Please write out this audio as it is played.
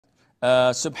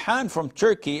Subhan from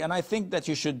Turkey, and I think that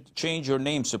you should change your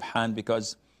name, Subhan,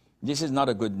 because this is not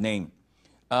a good name.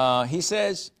 He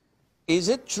says, is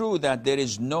it true that there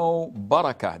is no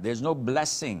barakah, there's no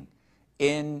blessing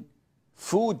in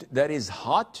food that is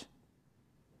hot?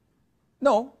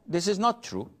 No, this is not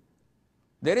true.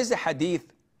 There is a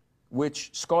hadith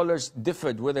which scholars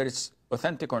differed whether it's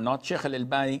authentic or not. Sheikh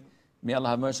Al-Albani, may Allah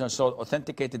have mercy on his soul,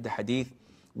 authenticated the hadith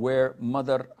where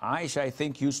Mother Aisha, I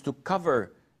think, used to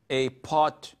cover a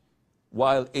pot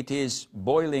while it is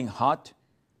boiling hot,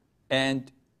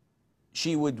 and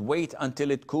she would wait until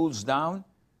it cools down.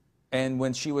 And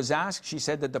when she was asked, she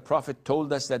said that the Prophet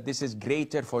told us that this is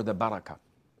greater for the barakah,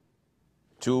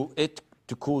 to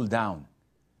cool down.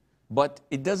 But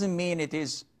it doesn't mean it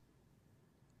is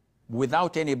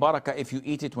without any barakah if you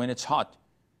eat it when it's hot.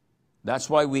 That's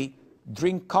why we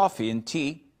drink coffee and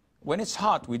tea when it's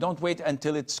hot. We don't wait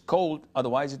until it's cold,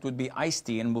 otherwise it would be iced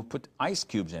tea and we'll put ice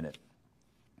cubes in it.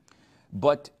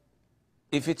 But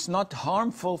if it's not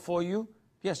harmful for you,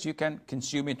 yes, you can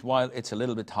consume it while it's a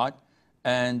little bit hot.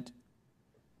 And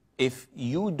if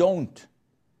you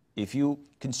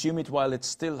consume it while it's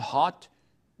still hot,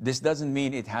 this doesn't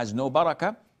mean it has no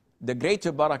barakah. The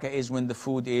greater barakah is when the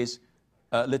food is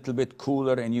a little bit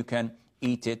cooler and you can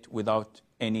eat it without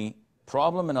any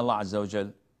problem, and Allah Azza wa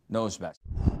Jal knows best.